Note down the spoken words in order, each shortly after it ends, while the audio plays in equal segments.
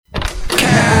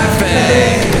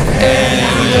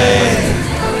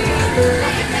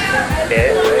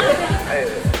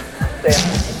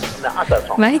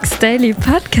Mike's Daily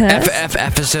Podcast.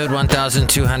 Episode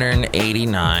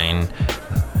 1289.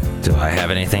 Do I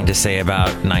have anything to say about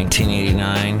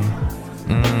 1989?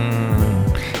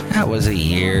 That was a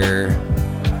year.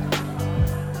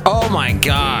 Oh my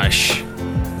gosh.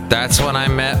 That's when I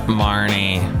met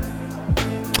Marnie.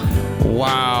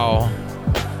 Wow.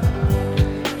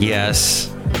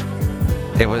 Yes.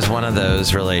 It was one of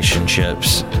those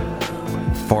relationships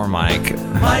for Mike.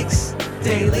 Mike's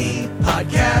Daily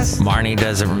Podcast. Marnie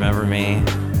doesn't remember me.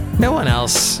 No one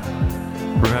else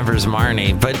remembers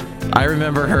Marnie, but I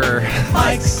remember her.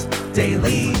 Mike's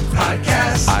Daily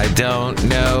Podcast. I don't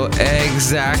know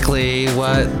exactly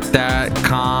what that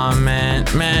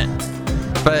comment meant,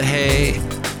 but hey,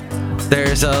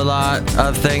 there's a lot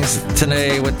of things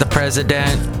today with the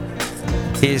president.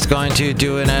 He's going to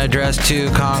do an address to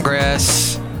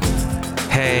Congress.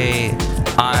 Hey,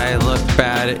 I look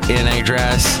bad in a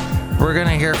dress. We're going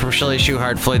to hear from Shelley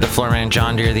Shuhart, Floyd the Floorman,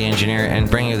 John Deere the Engineer, and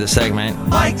bring you the segment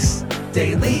Mike's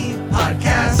Daily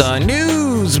Podcast. The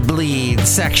Newsbleed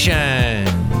section.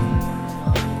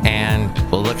 And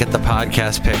we'll look at the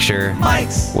podcast picture,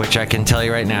 Mike's which I can tell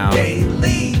you right now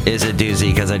Daily is a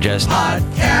doozy because I just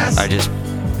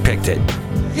picked it.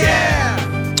 Yeah!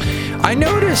 I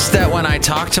noticed that when I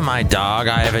talk to my dog,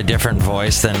 I have a different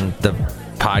voice than the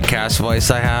podcast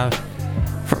voice I have.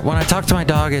 When I talk to my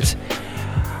dog, it's,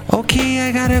 okay,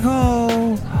 I gotta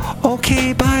go.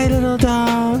 Okay, bye, little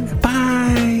dog.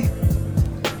 Bye.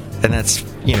 And that's,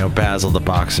 Basil the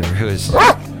boxer, who is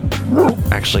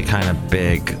actually kind of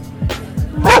big,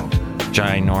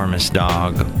 ginormous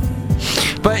dog.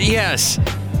 But yes,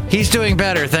 he's doing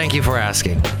better. Thank you for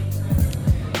asking.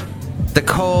 The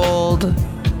cold,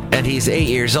 and he's 8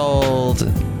 years old,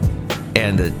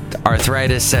 and the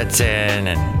arthritis sets in,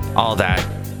 and all that.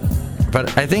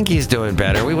 But I think he's doing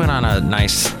better. We went on a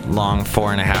nice, long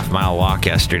 4.5 mile walk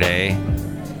yesterday,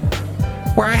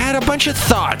 where I had a bunch of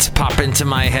thoughts pop into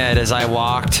my head as I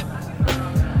walked.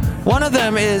 One of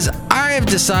them is, I have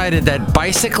decided that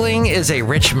bicycling is a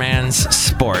rich man's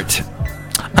sport.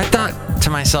 I thought to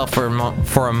myself for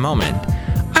a moment,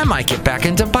 I might get back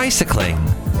into bicycling.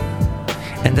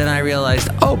 And then I realized,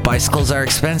 bicycles are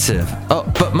expensive. Oh,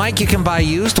 but Mike, you can buy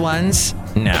used ones.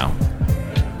 No,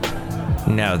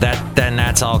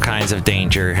 that's all kinds of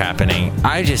danger happening.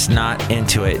 I'm just not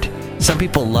into it. Some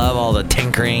people love all the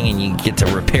tinkering, and you get to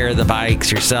repair the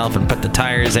bikes yourself and put the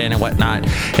tires in and whatnot.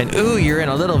 And you're in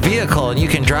a little vehicle and you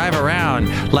can drive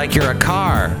around like you're a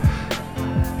car.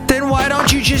 Then why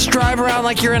don't you just drive around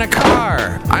like you're in a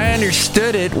car? I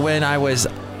understood it when I was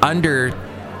under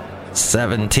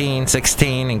 17,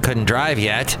 16 and couldn't drive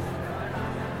yet.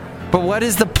 But what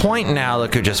is the point now?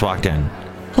 Look who just walked in.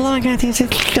 Hello, Matthews.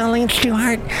 It's Shelley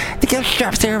Shuhart, the gift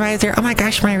shop supervisor. Oh my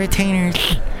gosh, my retainers.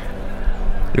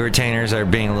 Your retainers are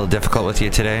being a little difficult with you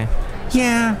today?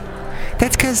 Yeah,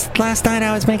 that's because last night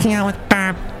I was making out with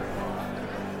Bob.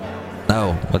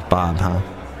 Oh, with Bob, huh?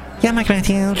 Yeah, Mike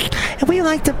Matthews. And we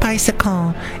like to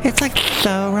bicycle. It's like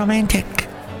so romantic.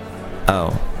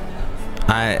 Oh.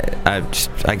 I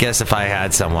guess if I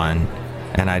had someone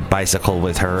and I'd bicycle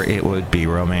with her, it would be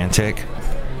romantic.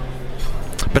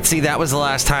 But see, that was the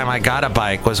last time I got a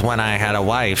bike, was when I had a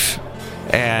wife.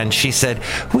 And she said,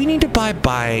 we need to buy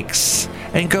bikes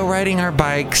and go riding our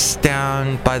bikes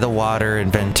down by the water in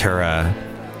Ventura.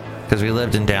 Because we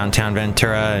lived in downtown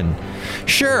Ventura, and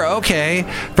sure, okay.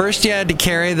 First you had to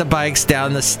carry the bikes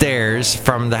down the stairs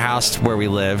from the house where we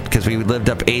lived, because we lived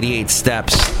up 88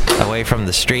 steps away from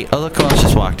the street. Oh, look who else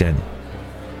just walked in.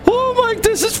 Oh, Mike,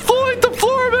 this is Floyd the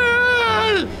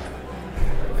Floorman!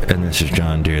 And this is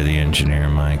John Deere the Engineer,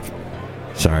 Mike.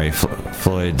 Sorry,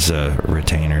 Floyd's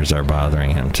retainers are bothering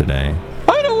him today.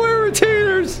 I don't wear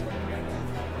retainers!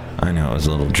 I know, it was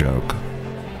a little joke.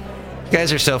 You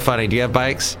guys are so funny. Do you have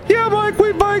bikes? Yeah, Mike,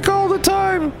 we bike all the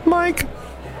time, Mike.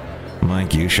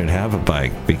 Mike, you should have a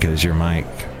bike because you're Mike.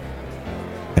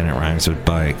 And it rhymes with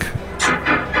bike.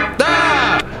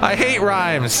 Ah! I hate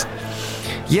rhymes.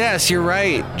 Yes, you're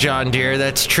right, John Deere.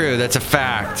 That's true. That's a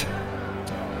fact.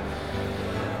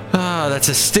 Oh, that's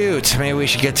astute. Maybe we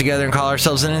should get together and call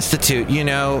ourselves an institute.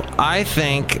 I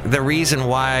think the reason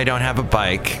why I don't have a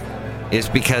bike is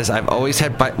because I've always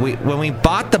had when we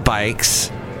bought the bikes,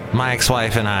 my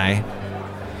ex-wife and I,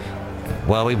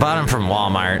 we bought them from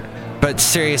Walmart, but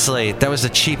seriously, that was the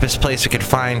cheapest place we could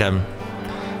find them.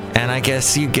 And I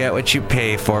guess you get what you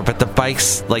pay for, but the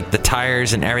bikes, like the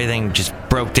tires and everything, just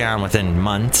broke down within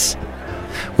months.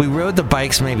 We rode the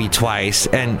bikes maybe twice,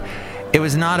 and it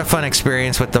was not a fun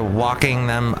experience with the walking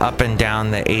them up and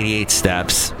down the 88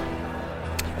 steps.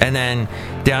 And then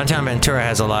downtown Ventura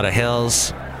has a lot of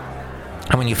hills.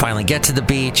 And when you finally get to the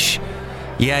beach,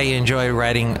 yeah, you enjoy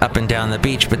riding up and down the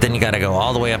beach, but then you got to go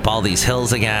all the way up all these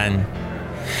hills again.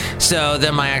 So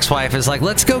then my ex-wife is like,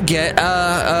 let's go get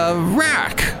a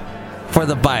rack for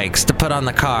the bikes to put on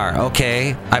the car.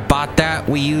 Okay, I bought that.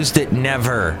 We used it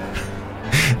never.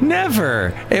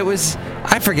 Never. It was,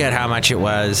 I forget how much it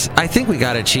was. I think we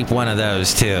got a cheap one of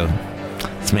those too.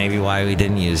 It's maybe why we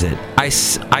didn't use it. I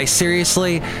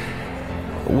seriously,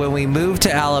 when we moved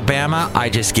to Alabama, I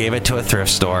just gave it to a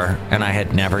thrift store and I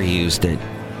had never used it.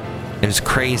 It was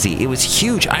crazy. It was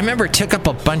huge. I remember it took up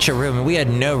a bunch of room and we had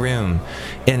no room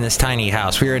in this tiny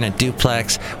house. We were in a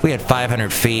duplex. We had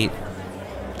 500 feet.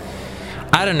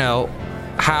 I don't know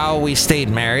how we stayed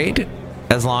married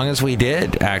as long as we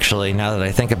did, actually, now that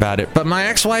I think about it. But my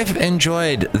ex-wife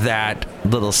enjoyed that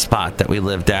little spot that we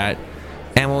lived at.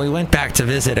 And when we went back to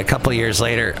visit a couple years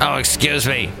later, oh, excuse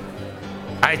me,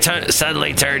 I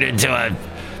suddenly turned into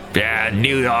a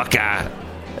New Yorker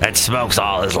that smokes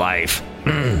all his life.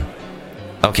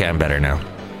 Okay, I'm better now.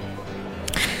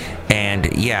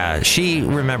 And yeah, she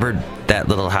remembered that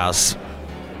little house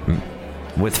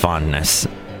with fondness.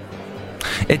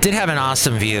 It did have an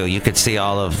awesome view. You could see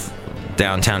all of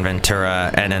downtown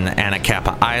Ventura and then the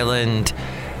Anacapa Island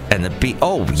and the beach.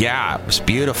 Oh yeah, it was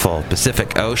beautiful.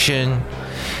 Pacific Ocean.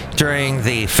 During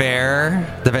the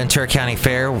fair, the Ventura County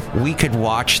Fair, we could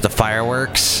watch the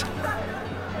fireworks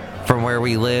from where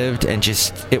we lived, and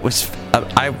it was,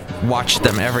 I watched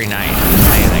them every night,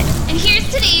 I think. And here's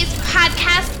today's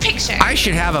podcast picture. I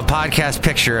should have a podcast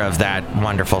picture of that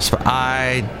wonderful spot.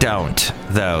 I don't,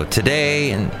 though.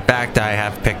 Today, in fact, I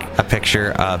have a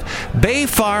picture of Bay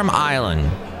Farm Island.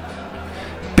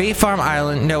 Bay Farm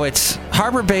Island, no, it's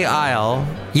Harbor Bay Isle,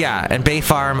 yeah, and Bay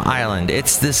Farm Island.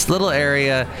 It's this little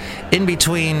area in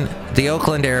between the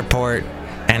Oakland Airport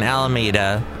and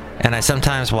Alameda, and I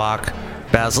sometimes walk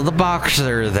Basil the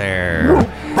Boxer there.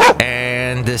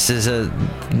 And this is a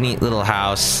neat little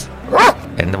house,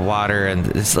 and the water, and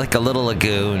it's like a little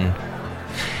lagoon.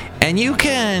 And you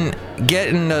can get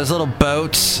in those little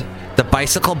boats, the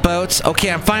bicycle boats. Okay,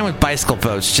 I'm fine with bicycle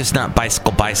boats, just not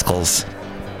bicycles.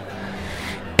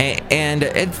 And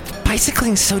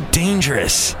bicycling is so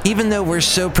dangerous, even though we're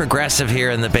so progressive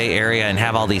here in the Bay Area and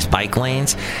have all these bike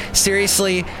lanes.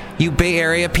 Seriously, you Bay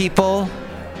Area people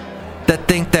that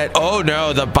think that, oh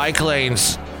no, the bike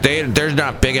lanes, they're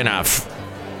not big enough.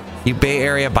 You Bay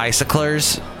Area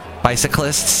bicyclists,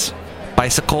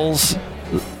 bicycles,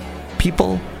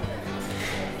 people.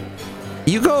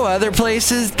 You go other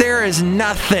places, there is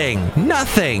nothing.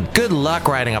 Good luck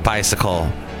riding a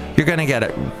bicycle. You're going to get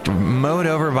it mowed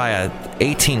over by a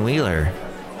 18-wheeler.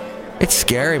 It's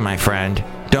scary, my friend.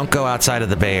 Don't go outside of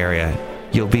the Bay Area.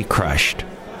 You'll be crushed,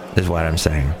 is what I'm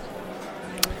saying.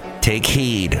 Take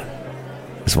heed,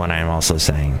 is what I'm also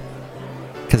saying.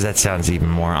 Because that sounds even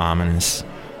more ominous.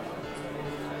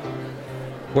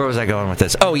 Where was I going with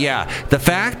this? Oh, yeah. The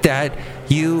fact that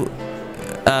you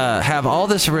have all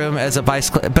this room as a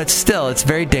bicycle, but still, it's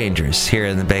very dangerous here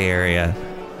in the Bay Area.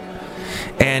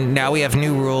 And now we have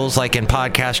new rules, like in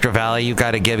Podcastro Valley, you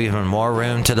got to give even more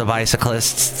room to the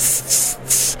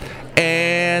bicyclists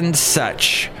and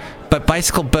such. But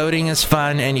bicycle boating is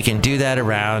fun, and you can do that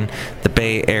around the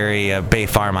Bay Area, Bay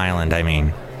Farm Island, I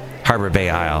mean. Harbor Bay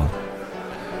Isle.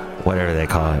 Whatever they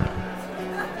call it.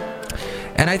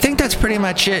 And I think that's pretty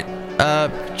much it.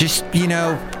 Just,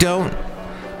 don't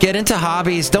get into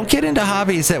hobbies. Don't get into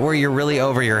hobbies where you're really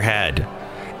over your head.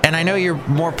 And I know you're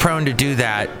more prone to do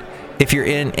that if you're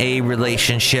in a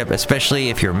relationship, especially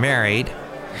if you're married,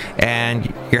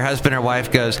 and your husband or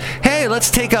wife goes, hey,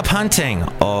 let's take up hunting,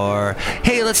 or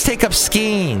hey, let's take up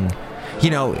skiing.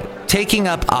 Taking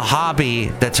up a hobby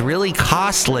that's really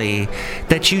costly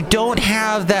that you don't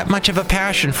have that much of a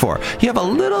passion for. You have a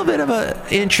little bit of an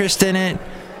interest in it,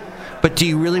 but do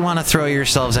you really want to throw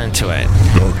yourselves into it?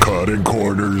 The Cutting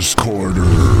Corners Corner.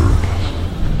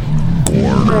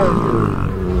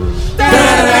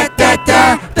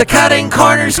 The Cutting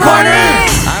Corners Corner!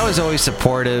 I was always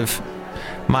supportive.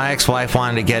 My ex-wife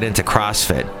wanted to get into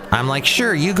CrossFit. I'm like,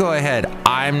 sure, you go ahead.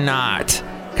 I'm not.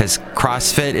 Because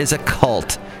CrossFit is a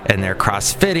cult, and they're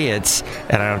CrossFitians,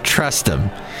 and I don't trust them.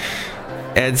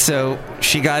 And so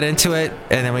she got into it,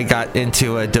 and then we got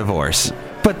into a divorce.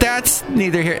 But that's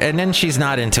neither here, and then she's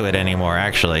not into it anymore,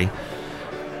 actually.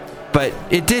 But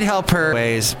it did help her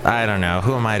ways. I don't know.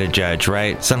 Who am I to judge,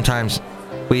 right? Sometimes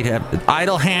we'd have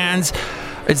idle hands.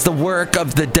 It's the work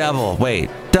of the devil. Wait,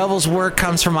 devil's work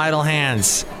comes from idle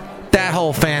hands. That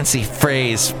whole fancy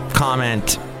phrase,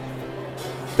 comment,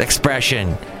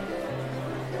 expression.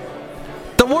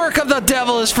 The work of the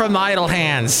devil is from idle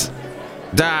hands.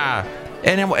 And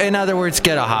in other words,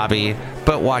 get a hobby,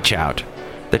 but watch out.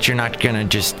 that you're not going to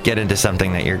just get into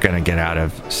something that you're going to get out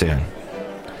of soon.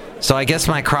 So I guess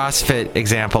my CrossFit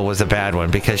example was a bad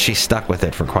one because she stuck with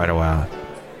it for quite a while.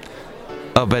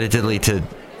 Oh, but it did lead to...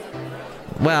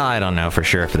 Well, I don't know for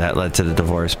sure if that led to the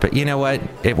divorce, but you know what?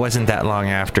 It wasn't that long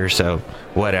after, so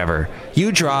whatever.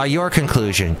 You draw your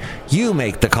conclusion. You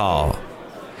make the call.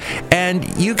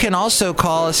 And you can also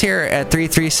call us here at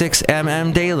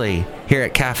 336MM Daily here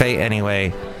at Cafe Anyway,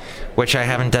 which I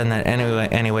haven't done that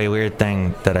anyway weird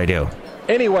thing that I do.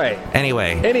 Anyway.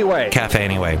 Cafe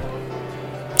Anyway.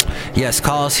 Yes,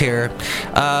 call us here.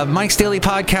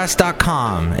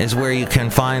 Mike'sDailyPodcast.com is where you can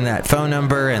find that phone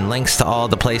number and links to all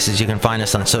the places you can find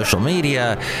us on social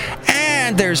media.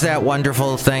 And there's that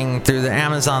wonderful thing through the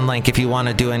Amazon link. If you want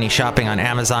to do any shopping on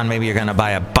Amazon, maybe you're going to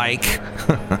buy a bike,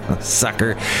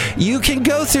 sucker. You can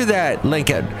go through that link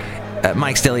at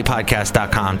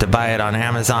Mike'sDailyPodcast.com to buy it on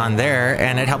Amazon there,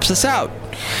 and it helps us out.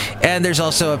 And there's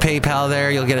also a PayPal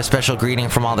there. You'll get a special greeting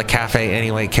from all the Cafe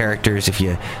Anyway characters if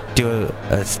you do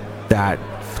that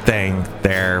thing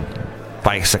there,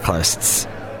 bicyclists.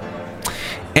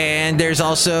 And there's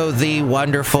also the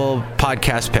wonderful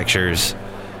podcast pictures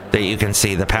that you can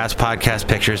see, the past podcast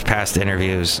pictures, past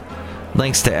interviews,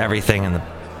 links to everything in the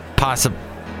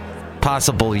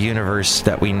possible universe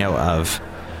that we know of.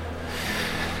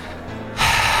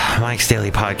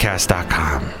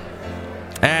 Mike'sDailyPodcast.com.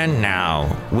 And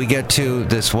now we get to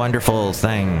this wonderful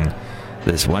thing,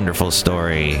 this wonderful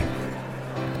story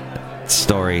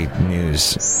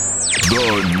news.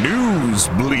 The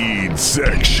Newsbleed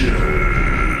section.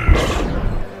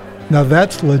 Now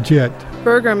that's legit.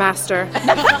 Burger Master.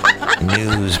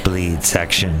 Newsbleed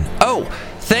section. Oh,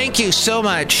 thank you so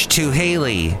much to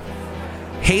Haley.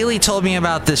 Haley told me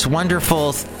about this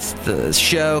wonderful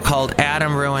show called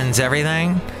Adam Ruins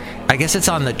Everything. I guess it's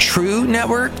on the True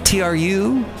Network,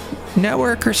 TRU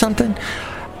Network or something.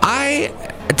 I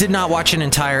did not watch an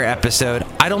entire episode.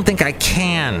 I don't think I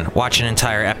can watch an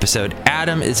entire episode.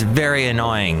 Adam is very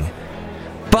annoying.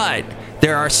 But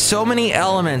there are so many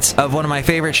elements of one of my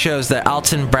favorite shows, the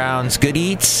Alton Brown's Good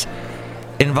Eats,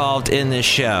 involved in this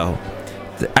show.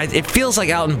 It feels like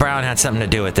Alton Brown had something to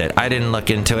do with it. I didn't look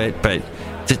into it, but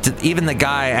even the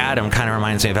guy, Adam, kind of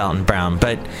reminds me of Alton Brown.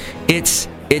 But it's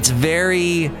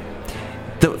very...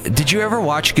 Did you ever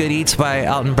watch Good Eats by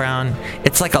Alton Brown?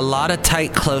 It's like a lot of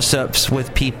tight close-ups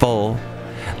with people.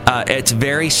 It's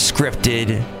very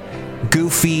scripted,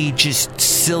 goofy, just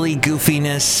silly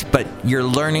goofiness, but you're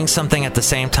learning something at the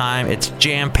same time. It's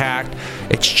jam-packed.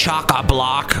 It's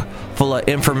chock-a-block full of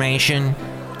information.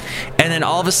 And then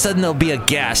all of a sudden there'll be a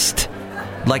guest,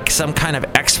 like some kind of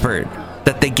expert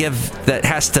that they give that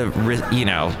has to,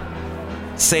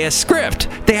 say a script.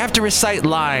 They have to recite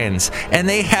lines, and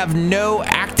they have no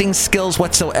acting skills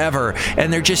whatsoever,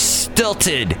 and they're just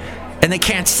stilted, and they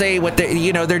can't say what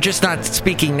they're just not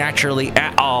speaking naturally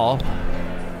at all.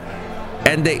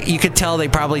 And you could tell they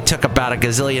probably took about a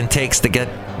gazillion takes to get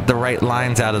the right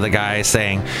lines out of the guy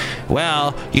saying,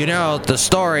 well, the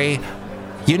story,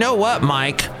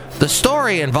 Mike, the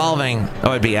story involving,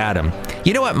 it'd be Adam.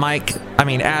 You know what,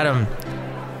 Adam,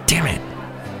 damn it.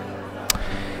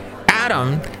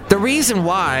 Adam, the reason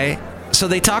why, so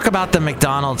they talk about the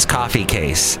McDonald's coffee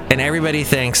case, and everybody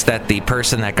thinks that the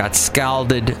person that got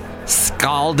scalded,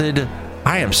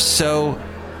 I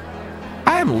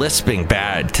am lisping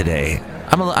bad today.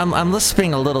 I'm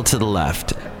lisping a little to the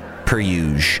left, per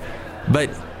usual. But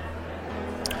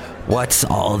what's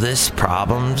all this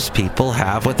problems people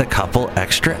have with a couple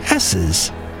extra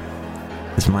S's?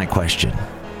 Is my question.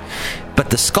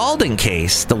 But the scalding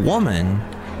case, the woman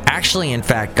actually, in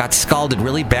fact, got scalded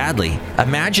really badly.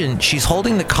 Imagine she's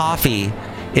holding the coffee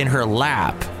in her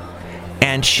lap,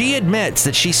 and she admits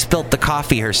that she spilt the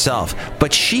coffee herself,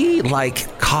 but she,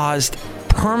 caused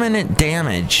permanent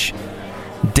damage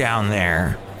down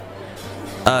there.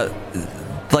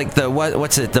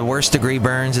 What's it? The worst degree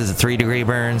burns is a 3-degree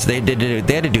burns. They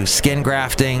had to do skin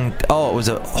grafting. Oh, it was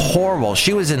horrible.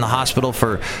 She was in the hospital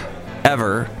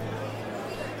forever.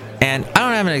 And I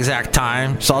don't have an exact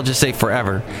time, so I'll just say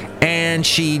forever. And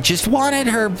she just wanted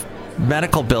her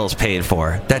medical bills paid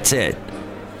for. That's it.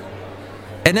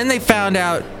 And then they found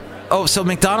out, so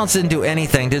McDonald's didn't do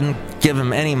anything, didn't give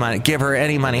her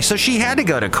any money. So she had to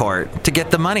go to court to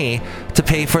get the money to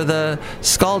pay for the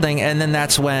scalding. And then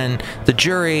that's when the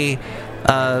jury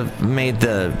made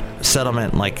the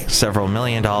settlement several $1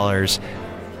 million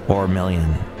or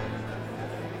million.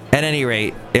 At any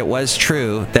rate, it was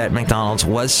true that McDonald's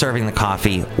was serving the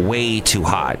coffee way too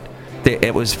hot.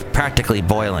 It was practically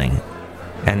boiling,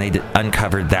 and they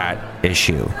uncovered that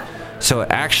issue. So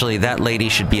actually, that lady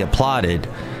should be applauded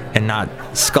and not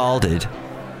scalded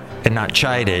and not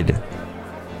chided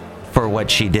what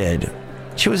she did.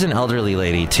 She was an elderly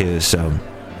lady too, so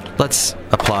let's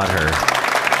applaud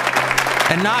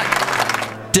her. And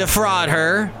not defraud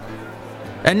her.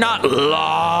 And not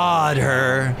laud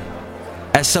her,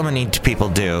 as so many people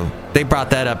do. They brought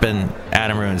that up in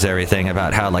Adam Ruins Everything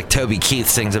about how, like, Toby Keith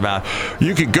sings about,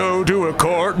 you could go to a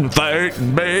court and fight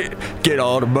and get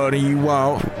all the money you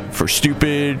want for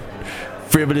stupid,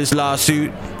 frivolous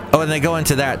lawsuit. Oh, and they go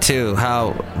into that too,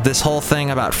 how this whole thing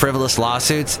about frivolous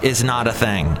lawsuits is not a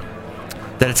thing.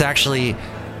 That it's actually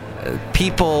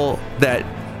people that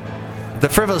the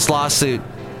frivolous lawsuit,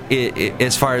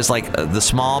 as far as like the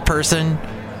small person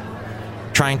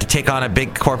trying to take on a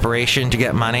big corporation to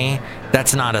get money,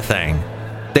 that's not a thing.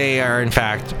 They are, in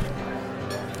fact,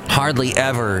 hardly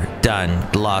ever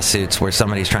done lawsuits where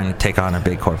somebody's trying to take on a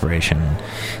big corporation.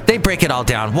 They break it all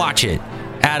down. Watch it.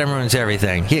 Adam Ruins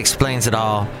Everything. He explains it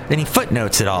all, and he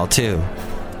footnotes it all too.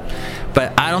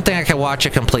 But I don't think I can watch a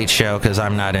complete show because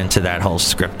I'm not into that whole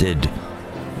scripted.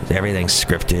 Everything's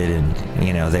scripted, and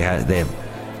you know they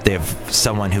have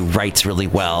someone who writes really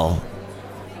well,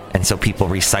 and so people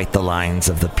recite the lines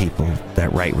of the people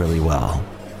that write really well.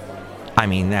 I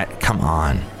mean, come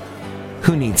on.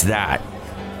 Who needs that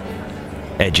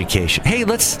education? Hey,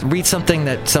 let's read something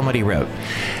that somebody wrote.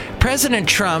 President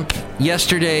Trump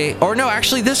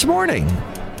this morning,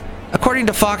 according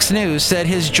to Fox News, said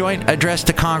his joint address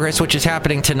to Congress, which is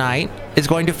happening tonight, is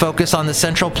going to focus on the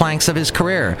central planks of his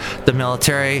career: the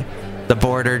military, the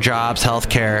border, jobs,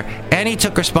 healthcare, and he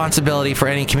took responsibility for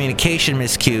any communication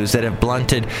miscues that have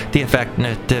blunted the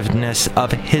effectiveness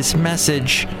of his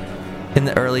message in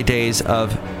the early days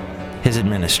of his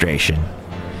administration.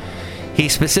 He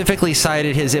specifically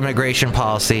cited his immigration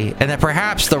policy and that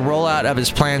perhaps the rollout of his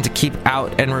plan to keep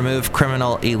out and remove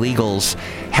criminal illegals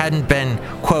hadn't been,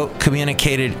 quote,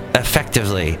 communicated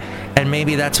effectively. And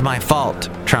maybe that's my fault,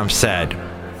 Trump said.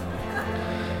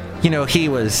 You know, he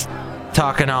was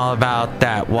talking all about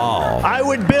that wall. I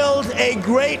would build a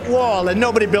great wall, and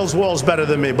nobody builds walls better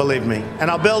than me, believe me. And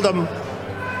I'll build them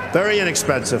very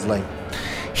inexpensively.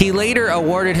 He later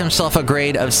awarded himself a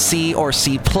grade of C or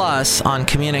C+ on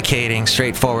communicating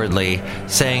straightforwardly,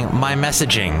 saying, my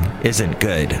messaging isn't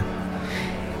good.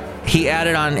 He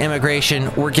added on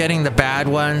immigration, we're getting the bad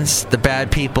ones, the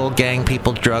bad people, gang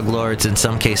people, drug lords, in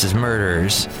some cases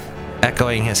murderers,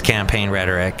 echoing his campaign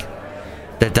rhetoric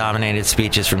that dominated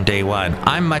speeches from day one.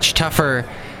 I'm much tougher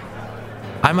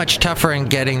in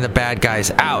getting the bad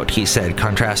guys out, he said,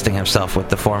 contrasting himself with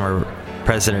the former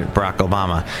President Barack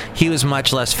Obama. He was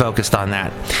much less focused on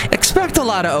that. Expect a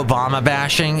lot of Obama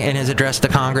bashing in his address to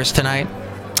Congress tonight.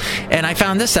 And I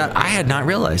found this out. I had not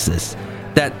realized this.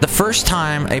 That the first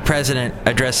time a president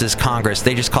addresses Congress,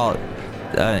 they just call it,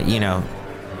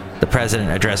 the president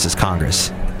addresses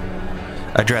Congress.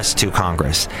 Address to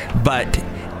Congress. But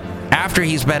after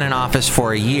he's been in office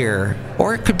for a year,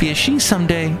 or it could be a she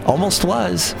someday, almost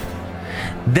was,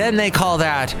 then they call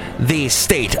that the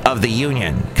State of the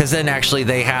Union, because then actually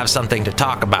they have something to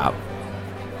talk about.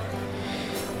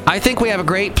 I think we have a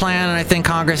great plan, and I think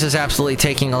Congress is absolutely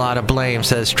taking a lot of blame,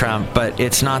 says Trump, but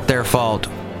it's not their fault.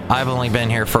 I've only been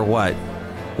here for what?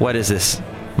 What is this?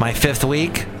 My 5th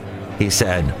week? He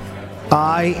said.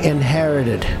 I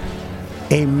inherited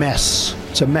a mess.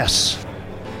 It's a mess.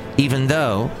 Even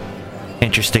though,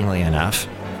 interestingly enough,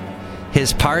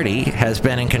 his party has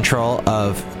been in control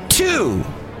of 2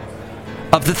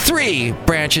 of the 3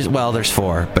 branches, well, there's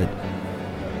 4, but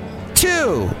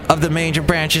 2 of the major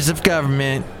branches of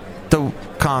government, the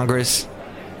Congress,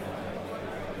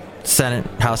 Senate,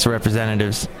 House of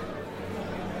Representatives.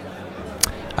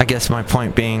 I guess my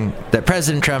point being that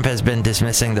President Trump has been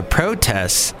dismissing the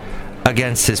protests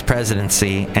against his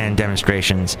presidency and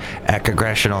demonstrations at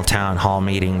congressional town hall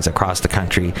meetings across the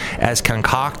country as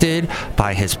concocted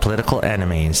by his political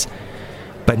enemies.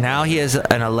 But now he is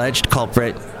an alleged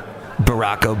culprit,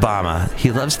 Barack Obama.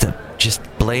 He loves to just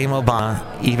blame Obama,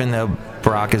 even though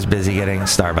Barack is busy getting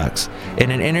Starbucks.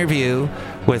 In an interview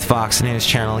with Fox News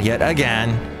Channel yet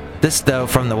again, this though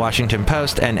from the Washington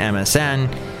Post and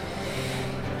MSN,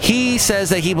 he says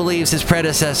that he believes his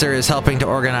predecessor is helping to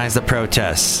organize the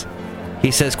protests.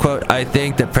 He says, quote, I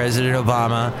think that President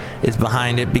Obama is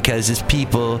behind it because his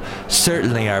people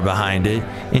certainly are behind it.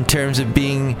 In terms of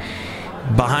being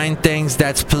behind things,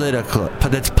 that's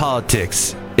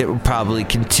politics. It will probably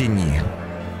continue.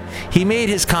 He made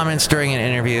his comments during an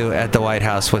interview at the White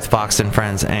House with Fox and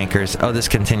Friends anchors. Oh, this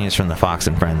continues from the Fox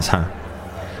and Friends, huh?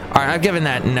 All right, I've given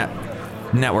that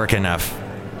network enough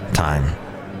time.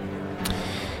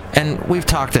 And we've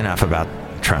talked enough about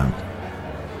Trump.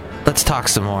 Let's talk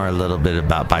some more a little bit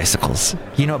about bicycles.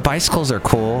 You know, bicycles are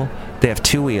cool. They have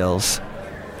 2 wheels.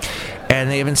 And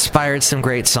they've inspired some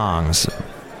great songs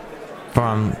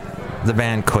from the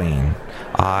band Queen.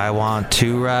 I want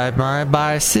to ride my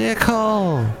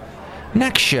bicycle.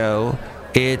 Next show,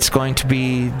 it's going to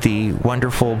be the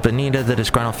wonderful Benita, the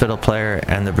disgruntled fiddle player,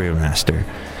 and the brewmaster.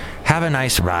 Have a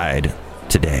nice ride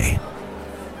today.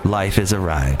 Life is a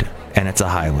ride, and it's a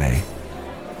highway.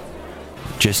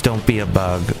 Just don't be a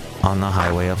bug on the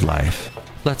highway of life.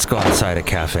 Let's go outside a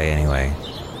cafe anyway,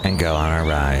 and go on our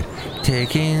ride.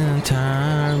 Taking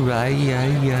time, right,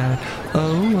 yeah.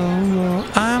 Oh,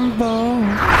 I'm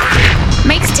bored.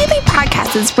 Mike's Daily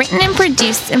Podcast is written and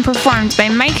produced and performed by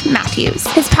Mike Matthews.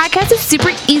 His podcast is super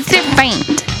easy to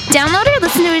find. Download or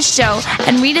listen to his show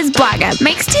and read his blog at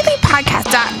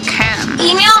mikesdailypodcast.com.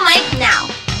 Email Mike now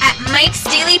at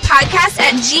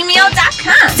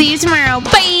mikesdailypodcast@gmail.com. See you tomorrow.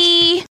 Bye!